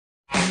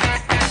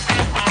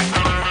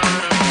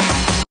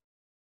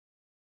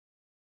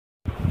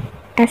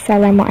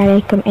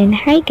Assalamualaikum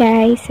and hi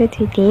guys. So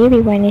today we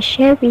want to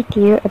share with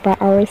you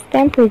about our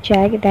STEM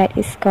project that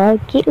is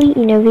called Gat'Le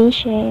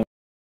Innovation.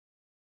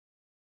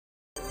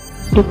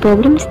 The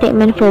problem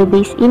statement for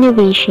this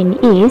innovation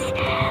is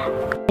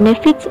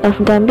benefits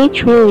of Gambir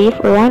tree leaf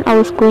around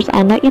our schools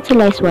are not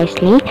utilized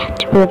wisely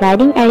to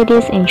providing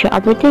ideas and job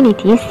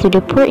opportunities to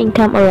the poor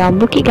income around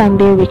Bukit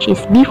Gambir, which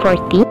is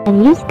B40,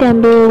 and used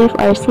Gambir leaf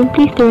are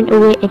simply thrown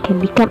away and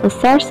can become a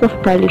source of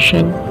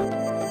pollution.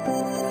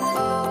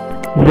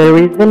 The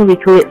reason we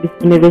create this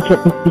innovation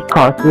is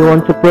because we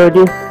want to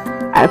produce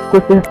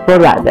exclusive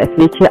products that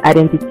feature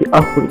identity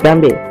of Bukit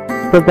Gambir,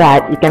 so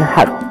that it can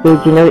help to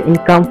generate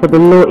income for the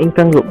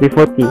low-income group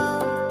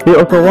B40. We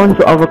also want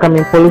to overcome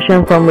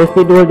pollution from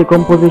residual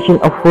decomposition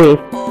of waste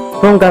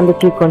from Gambir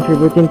tree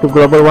contributing to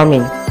global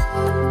warming.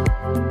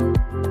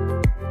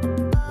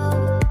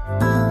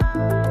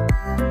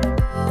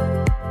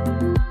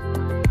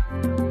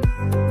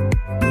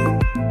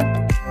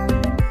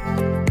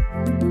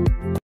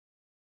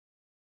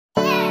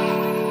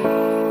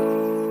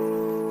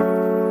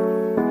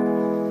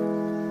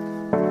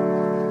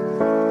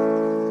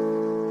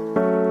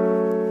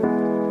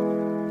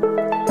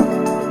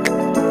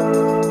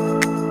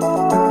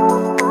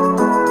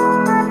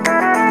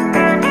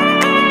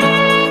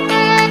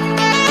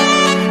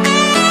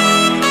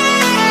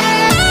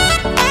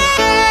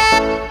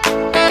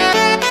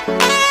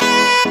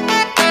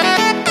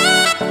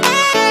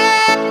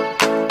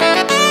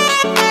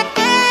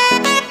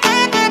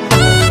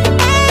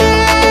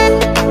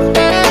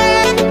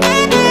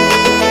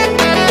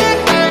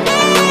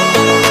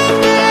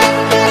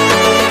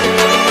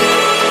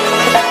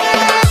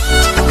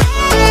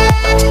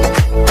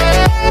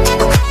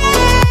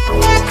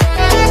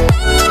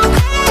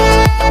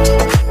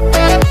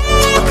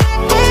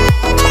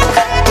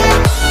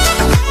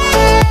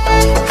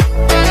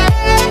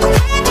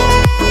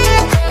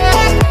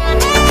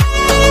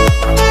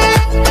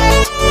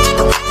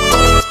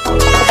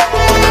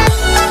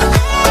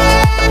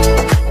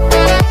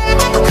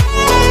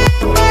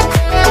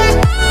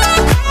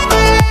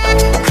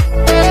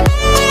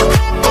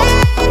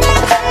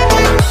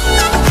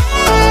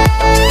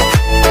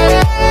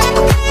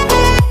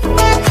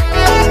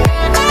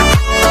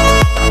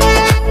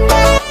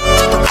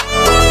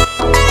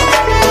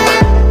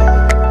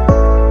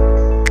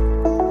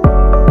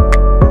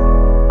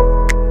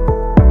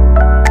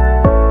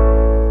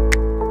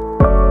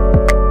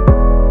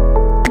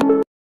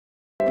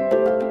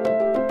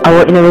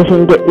 Our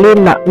innovation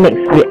Gat'Le not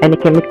mixed with any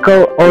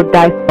chemical or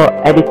dyes or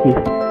additives.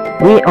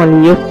 We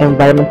only use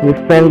environmentally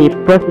friendly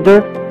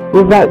procedures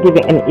without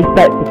giving any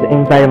effect to the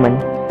environment.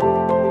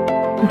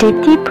 The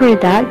tea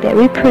product that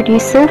we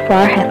produce so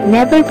far have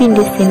never been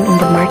the same in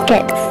the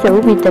market. So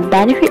with the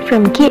benefit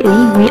from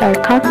Gat'Le, we are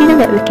confident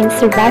that we can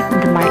survive in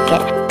the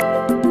market.